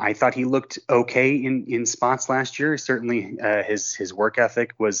 I thought he looked okay in spots last year. Certainly, his work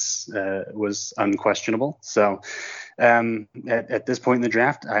ethic was unquestionable. So, at this point in the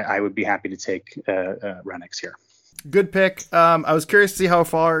draft, I would be happy to take Rennicks here. Good pick. I was curious to see how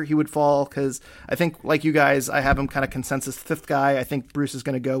far he would fall because I think, like you guys, I have him kind of consensus 5th guy. I think Bruce is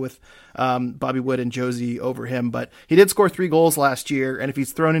going to go with Bobby Wood and Josie over him, but he did score 3 goals last year, and if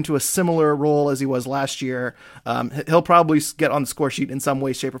he's thrown into a similar role as he was last year, he'll probably get on the score sheet in some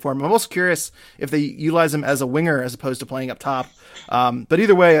way, shape, or form. I'm also curious if they utilize him as a winger as opposed to playing up top. But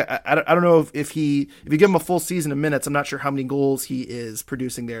either way, I don't know if you give him a full season of minutes, I'm not sure how many goals he is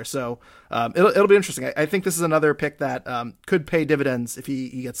producing there. So it'll be interesting. I think this is another pick that could pay dividends if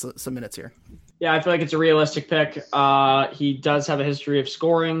he gets some minutes here. Yeah, I feel like it's a realistic pick. He does have a history of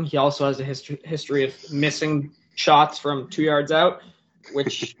scoring. He also has a history of missing shots from 2 yards out,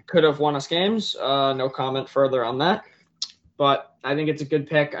 which could have won us games. No comment further on that. But I think it's a good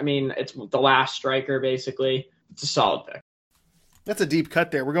pick. I mean, it's the last striker, basically. It's a solid pick. That's a deep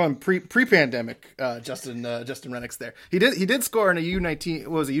cut there. We're going pre-pandemic. Justin Rennicks there. He did score in a U19.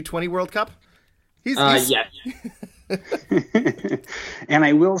 What was it, U20 World Cup? Yeah. And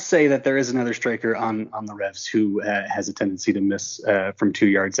I will say that there is another striker on the Revs who has a tendency to miss from 2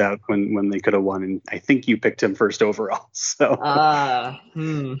 yards out when they could have won. And I think you picked him first overall. So, all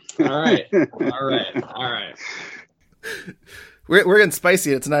right. We're getting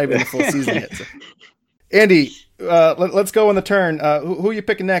spicy. It's not even the full season yet. So. Andy, let's go on the turn. Who are you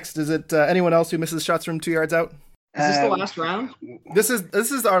picking next? Is it anyone else who misses shots from 2 yards out? Is this the last round? This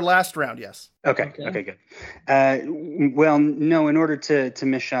is our last round. Yes. Okay, good. Well, no. In order to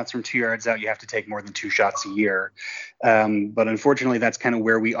miss shots from 2 yards out, you have to take more than 2 shots a year. But unfortunately, that's kind of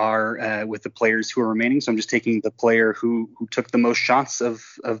where we are with the players who are remaining. So I'm just taking the player who took the most shots of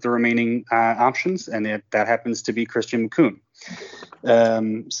the remaining options, and that happens to be Christian McCoon.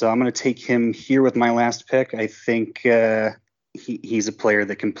 So I'm going to take him here with my last pick. I think he's a player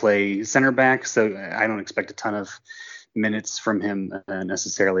that can play center back, so I don't expect a ton of minutes from him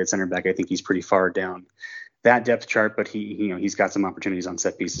necessarily at center back. I think he's pretty far down that depth chart, but he's got some opportunities on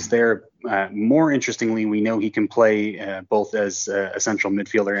set pieces there. More interestingly, we know he can play both as a central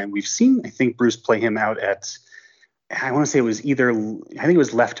midfielder, and we've seen, I think, Bruce play him out at, I want to say it was I think it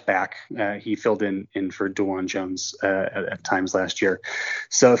was left back. He filled in for DeJuan Jones at times last year.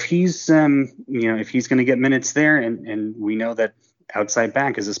 So if he's if he's going to get minutes there, and we know that outside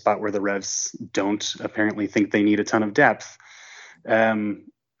back is a spot where the Revs don't apparently think they need a ton of depth.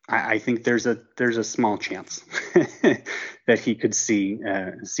 I think there's a small chance that he could see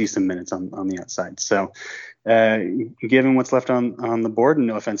some minutes on the outside. So given what's left on the board, and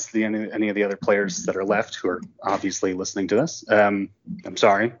no offense to any of the other players that are left who are obviously listening to this, I'm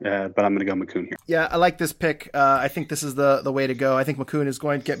sorry, but I'm going to go McCoon here. Yeah, I like this pick. I think this is the way to go. I think McCoon is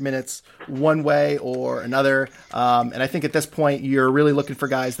going to get minutes one way or another. And I think at this point, you're really looking for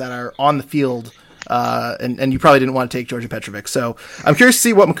guys that are on the field. And you probably didn't want to take Georgi Petrovic. So I'm curious to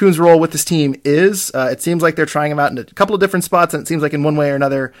see what McCoon's role with this team is. It seems like they're trying him out in a couple of different spots, and it seems like in one way or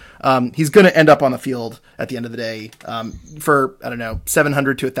another, he's going to end up on the field at the end of the day for,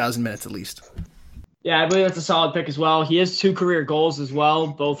 700 to 1,000 minutes at least. Yeah, I believe that's a solid pick as well. He has 2 career goals as well,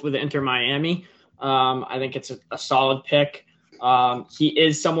 both with Inter Miami. I think it's a solid pick. He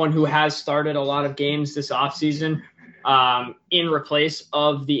is someone who has started a lot of games this offseason. In replace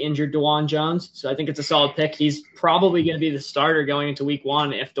of the injured DeJuan Jones. So I think it's a solid pick. He's probably going to be the starter going into week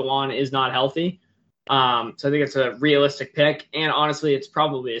 1 if DeJuan is not healthy. So I think it's a realistic pick. And honestly, it's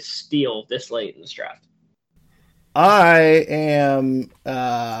probably a steal this late in this draft.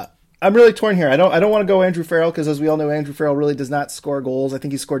 I'm really torn here. I don't want to go Andrew Farrell because, as we all know, Andrew Farrell really does not score goals. I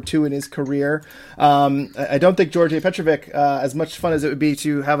think he scored 2 in his career. I don't think Georgi Petrovic, as much fun as it would be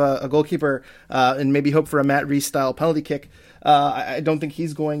to have a goalkeeper and maybe hope for a Matt Reese style penalty kick, I don't think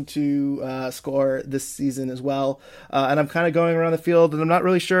he's going to score this season as well. And I'm kind of going around the field, and I'm not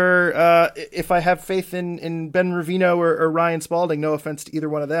really sure if I have faith in Ben Ravino or Ryan Spalding. No offense to either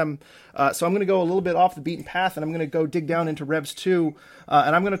one of them. So I'm going to go a little bit off the beaten path, and I'm going to go dig down into Revs 2,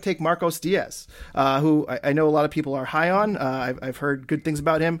 and I'm going to take Marcos Diaz, who I know a lot of people are high on. I've heard good things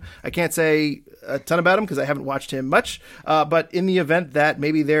about him. I can't say a ton about him because I haven't watched him much, but in the event that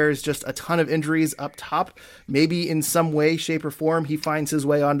maybe there's just a ton of injuries up top, maybe in some way, shape, or form, he finds his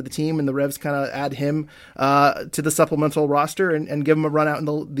way onto the team, and the Revs kind of add him to the supplemental roster and give him a run out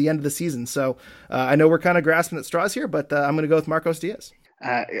in the end of the season. So I know we're kind of grasping at straws here, but I'm going to go with Marcos Diaz.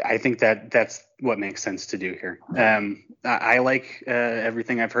 I think that's what makes sense to do here. I like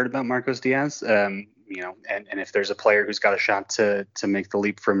everything I've heard about Marcos Diaz. And if there's a player who's got a shot to make the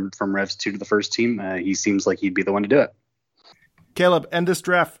leap from Revs 2 to the first team, he seems like he'd be the one to do it. Caleb, end this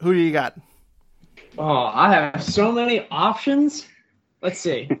draft. Who do you got? Oh, I have so many options. Let's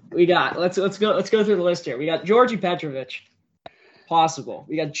see. Let's go through the list here. We got Georgi Petrovic, possible.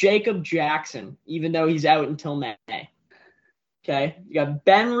 We got Jacob Jackson, even though he's out until May. Okay, you got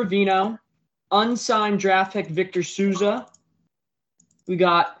Ben Ravino, unsigned draft pick Victor Souza. We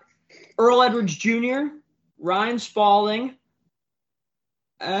got Earl Edwards Jr., Ryan Spalding,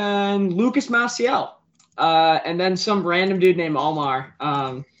 and Lucas Maciel. And then some random dude named Omar.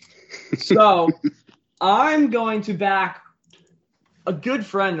 So I'm going to back a good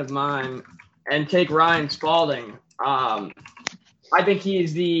friend of mine and take Ryan Spalding. I think he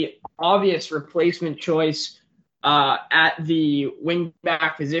is the obvious replacement choice at the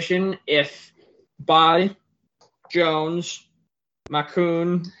wing-back position if Bai, Jones,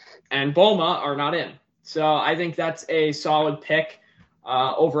 McCoon, and Boma are not in. So I think that's a solid pick.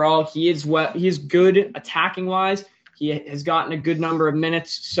 Overall, he is good attacking-wise. He has gotten a good number of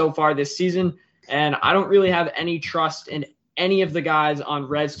minutes so far this season, and I don't really have any trust in any of the guys on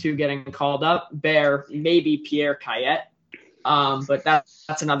Reds 2 getting called up. Bear, maybe Pierre Cayet, but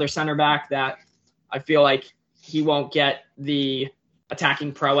that's another center back that I feel like he won't get the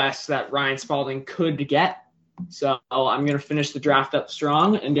attacking prowess that Ryan Spalding could get. So I'm going to finish the draft up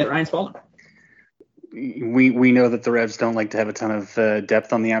strong and get Ryan Spalding. We know that the Revs don't like to have a ton of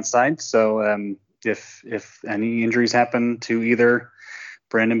depth on the outside. So if any injuries happen to either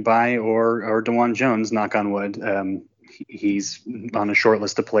Brandon Bye or DeJuan Jones, knock on wood, he's on a short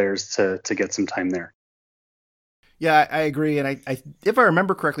list of players to get some time there. Yeah, I agree. And I if I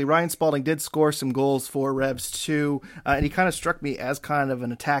remember correctly, Ryan Spalding did score some goals for Revs too. And he kind of struck me as kind of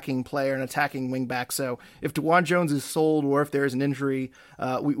an attacking player, an attacking wingback. So if DeJuan Jones is sold or if there's an injury,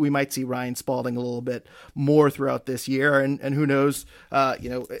 we might see Ryan Spalding a little bit more throughout this year. And who knows,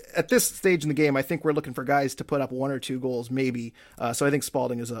 at this stage in the game, I think we're looking for guys to put up 1 or 2 goals maybe. So I think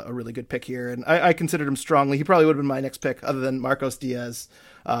Spalding is a really good pick here. And I considered him strongly. He probably would have been my next pick other than Marcos Diaz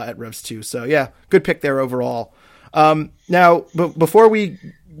at Revs 2. So yeah, good pick there overall. Now, but before we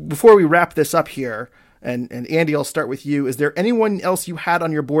wrap this up here, and Andy, I'll start with you. Is there anyone else you had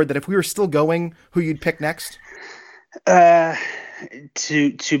on your board that if we were still going, who you'd pick next? To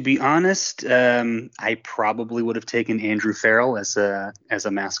be honest, I probably would have taken Andrew Farrell as a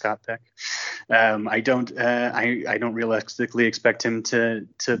mascot pick. I don't realistically expect him to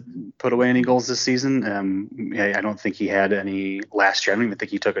put away any goals this season. I don't think he had any last year. I don't even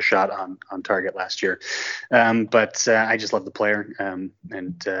think he took a shot on target last year. But I just love the player.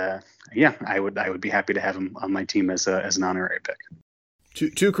 I would be happy to have him on my team as an honorary pick.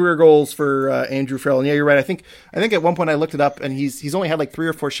 Two career goals for Andrew Farrell. And yeah, you're right. I think at one point I looked it up and he's only had like 3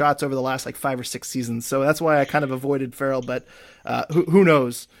 or 4 shots over the last like 5 or 6 seasons. So that's why I kind of avoided Farrell, but who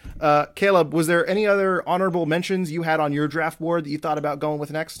knows? Caleb, was there any other honorable mentions you had on your draft board that you thought about going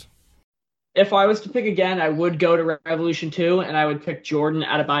with next? If I was to pick again, I would go to Revolution 2 and I would pick Jordan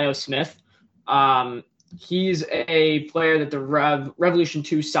Adebayo-Smith. He's a player that the Revolution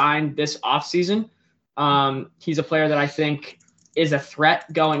 2 signed this offseason. He's a player that I think is a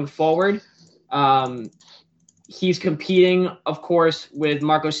threat going forward. He's competing, of course, with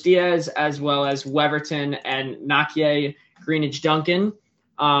Marcos Diaz as well as Weverton and Nakia Greenidge-Duncan.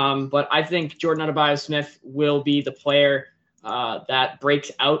 But I think Jordan Adebayo-Smith will be the player that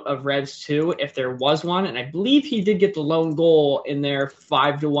breaks out of Revs 2 if there was one. And I believe he did get the lone goal in their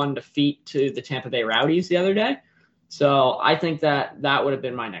 5-1 defeat to the Tampa Bay Rowdies the other day. So I think that would have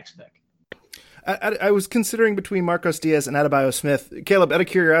been my next pick. I was considering between Marcos Diaz and Adebayo-Smith. Caleb, out of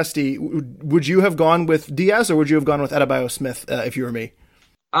curiosity, would you have gone with Diaz or would you have gone with Adebayo-Smith if you were me?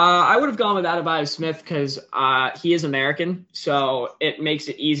 I would have gone with Adebayo-Smith because he is American, so it makes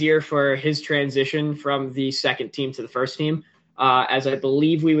it easier for his transition from the second team to the first team, as I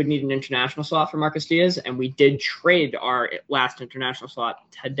believe we would need an international slot for Marcos Diaz, and we did trade our last international slot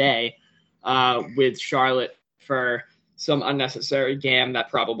today with Charlotte for some unnecessary GAM that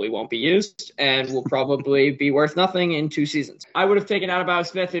probably won't be used and will probably be worth nothing in 2 seasons. I would have taken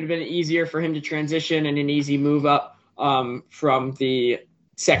Adebayo-Smith. It would have been easier for him to transition and an easy move up from the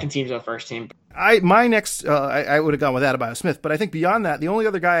second team to the first team. I would have gone with Adebayo-Smith, but I think beyond that, the only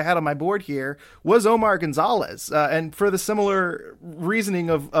other guy I had on my board here was Omar Gonzalez. And for the similar reasoning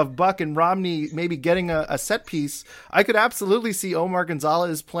of Buck and Romney maybe getting a set piece, I could absolutely see Omar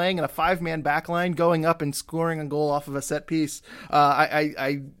Gonzalez playing in a 5-man backline, going up and scoring a goal off of a set piece.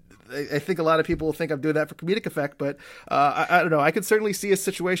 I think a lot of people think I'm doing that for comedic effect, but I don't know. I could certainly see a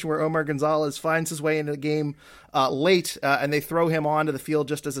situation where Omar Gonzalez finds his way into the game late and they throw him onto the field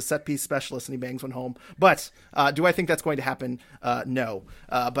just as a set-piece specialist and he bangs one home. But do I think that's going to happen? No.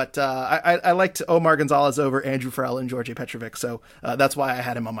 But I liked Omar Gonzalez over Andrew Farrell and Georgi Petrovic, so that's why I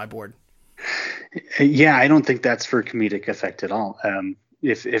had him on my board. Yeah, I don't think that's for comedic effect at all.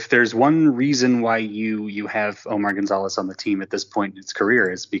 If there's one reason why you have Omar Gonzalez on the team at this point in his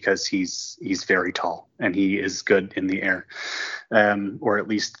career is because he's very tall and he is good in the air, or at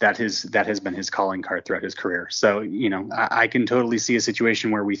least that has been his calling card throughout his career. So I can totally see a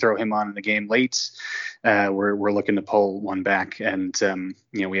situation where we throw him on in the game late. We're looking to pull one back, and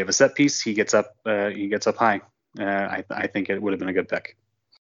we have a set piece. He gets up high. I think it would have been a good pick.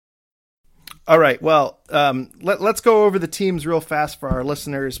 All right. Well, let's go over the teams real fast for our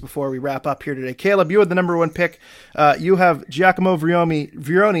listeners before we wrap up here today. Caleb, you had the number 1 pick. You have Giacomo Vrioni.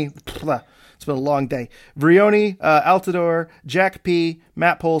 It's been a long day. Vrioni, Altidore, Jack P.,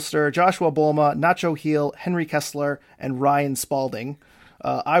 Matt Polster, Joshua Bolma, Nacho Heel, Henry Kessler, and Ryan Spalding.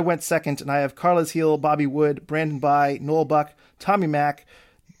 I went second, and I have Carlos Heel, Bobby Wood, Brandon Bye, Noel Buck, Tommy Mack,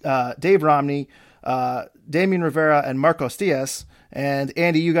 Dave Romney, Damian Rivera and Marcos Diaz. And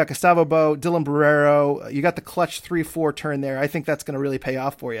Andy, you got Gustavo Bo, Dylan Barrero. You got the clutch 3-4 turn there. I think that's going to really pay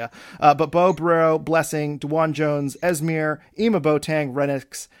off for you. But Bo, Barrero, Blessing, DeJuan Jones, Esmir, Ema Boateng,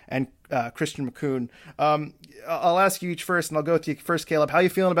 Renix, and Christian McCoon. I'll ask you each first, and I'll go with you first, Caleb. How are you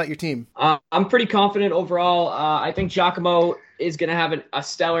feeling about your team? I'm pretty confident overall. I think Giacomo is going to have a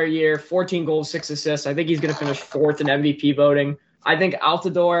stellar year, 14 goals, 6 assists. I think he's going to finish 4th in MVP voting. I think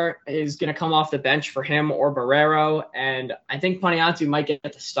Altidore is going to come off the bench for him or Barrero, and I think Paniatu might get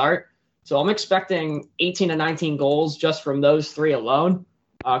the start. So I'm expecting 18 to 19 goals just from those three alone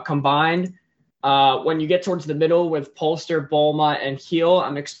combined. When you get towards the middle with Polster, Bolma, and Heel,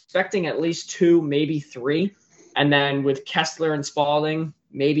 I'm expecting at least 2, maybe 3. And then with Kessler and Spalding,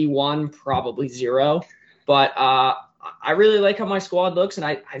 maybe 1, probably 0. But I really like how my squad looks, and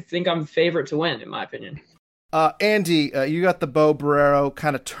I think I'm favorite to win, in my opinion. Andy, you got the Bo Barrero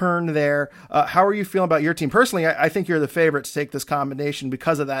kind of turn there. How are you feeling about your team? Personally, I think you're the favorite to take this combination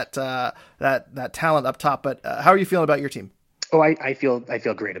because of that talent up top. But how are you feeling about your team? Oh, I feel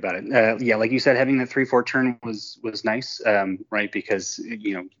great about it. Yeah, like you said, having that 3-4 turn was nice, right? Because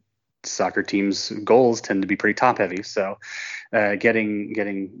soccer teams' goals tend to be pretty top heavy. So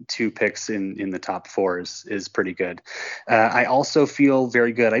getting 2 picks in the top 4 is pretty good. I also feel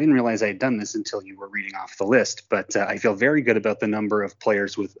very good. I didn't realize I had done this until you were reading off the list, but I feel very good about the number of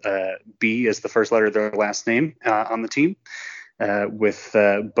players with B as the first letter of their last name on the team, with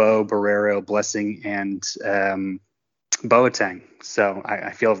Bo, Barrero, Blessing, and Boateng. So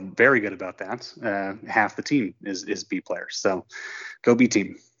I feel very good about that. Half the team is B players. So go B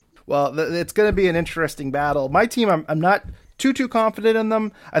team. Well, it's going to be an interesting battle. My team, I'm not too confident in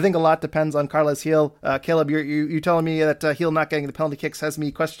them. I think a lot depends on Carles Gil. Caleb, you telling me that Gil not getting the penalty kicks has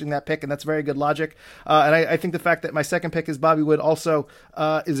me questioning that pick, and that's very good logic. And I think the fact that my second pick is Bobby Wood also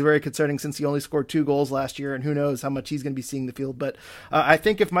is very concerning, since he only scored 2 goals last year, and who knows how much he's going to be seeing the field. But I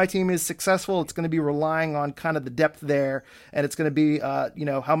think if my team is successful, it's going to be relying on kind of the depth there, and it's going to be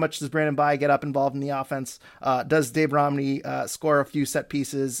how much does Brandon Bai get up involved in the offense? Does Dave Romney score a few set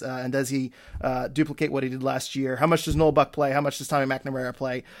pieces, and does he duplicate what he did last year? How much does Noel Buck play? How much does Tommy McNamara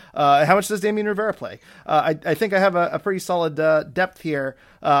play? How much does Damian Rivera play? I think I have a pretty solid depth here,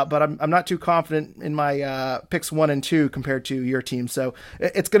 but I'm not too confident in my picks 1 and 2 compared to your team. So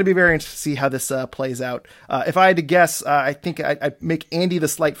it's going to be very interesting to see how this plays out. If I had to guess, I think I make Andy the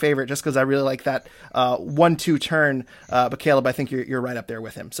slight favorite just because I really like that 1-2 turn. But Caleb, I think you're right up there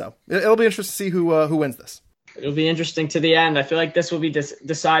with him. So it'll be interesting to see who wins this. It'll be interesting to the end. I feel like this will be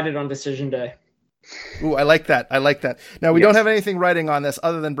decided on decision day. Ooh, I like that. Now, we don't have anything writing on this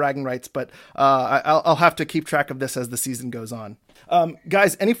other than bragging rights, but I'll have to keep track of this as the season goes on.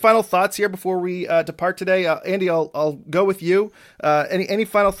 Guys, any final thoughts here before we depart today? Andy, I'll go with you. Any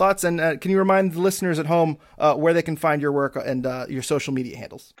final thoughts? And can you remind the listeners at home where they can find your work and your social media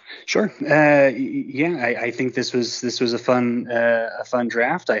handles? Sure. I think this was a fun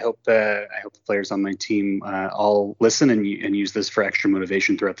draft. I hope the players on my team all listen and use this for extra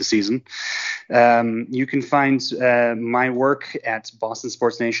motivation throughout the season. You can find my work at Boston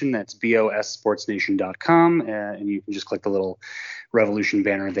Sports Nation. That's bossportsnation.com, and you can just click the little Revolution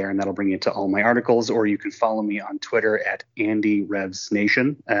banner there, and that'll bring you to all my articles. Or you can follow me on Twitter at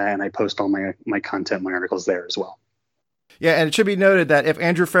AndyRevsNation, and I post all my content, my articles there as well. Yeah, and it should be noted that if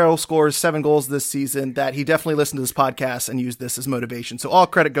Andrew Farrell scores 7 goals this season, that he definitely listened to this podcast and used this as motivation. So all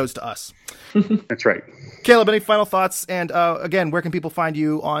credit goes to us. That's right. Caleb, any final thoughts? And again, where can people find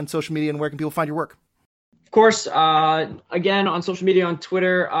you on social media, and where can people find your work? Of course, again, on social media, on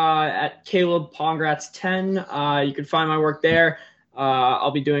Twitter, at Caleb Pongrats10. You can find my work there.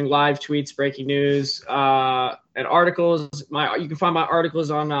 I'll be doing live tweets, breaking news, and articles. You can find my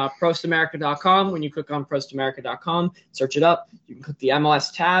articles on prostamerica.com. When you click on prostamerica.com, search it up. You can click the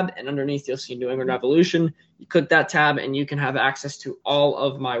MLS tab, and underneath you'll see New England Revolution. You click that tab, and you can have access to all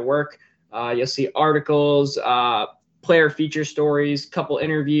of my work. You'll see articles, player feature stories, couple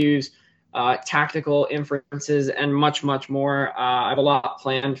interviews, tactical inferences, and much, much more. I have a lot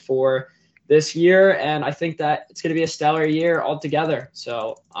planned for this year, and I think that it's going to be a stellar year altogether.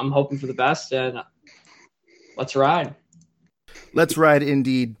 So I'm hoping for the best, and let's ride. Let's ride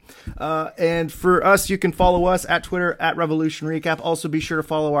indeed. And for us, you can follow us at Twitter at Revolution Recap. Also, be sure to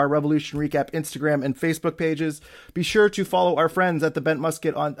follow our Revolution Recap Instagram and Facebook pages. Be sure to follow our friends at the Bent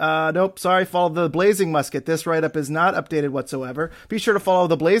Musket on, follow the Blazing Musket. This write-up is not updated whatsoever. Be sure to follow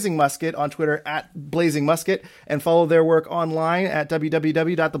the Blazing Musket on Twitter at Blazing Musket, and follow their work online at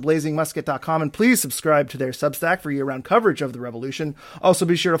www.theblazingmusket.com. And please subscribe to their Substack for year-round coverage of the Revolution. Also,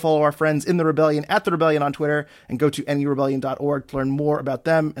 be sure to follow our friends in the Rebellion at The Rebellion on Twitter, and go to anyrebellion.org revolution.org to learn more about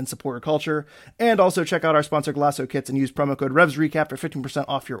them and support your culture. And also check out our sponsor Glasso Kits and use promo code RevsRecap for 15%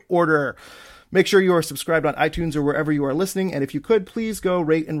 off your order. Make sure you are subscribed on iTunes or wherever you are listening. And if you could, please go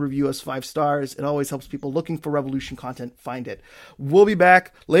rate and review us 5 stars. It always helps people looking for Revolution content find it. We'll be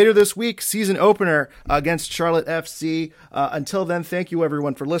back later this week, season opener against Charlotte FC. Until then, thank you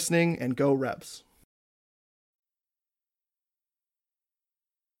everyone for listening, and go Revs.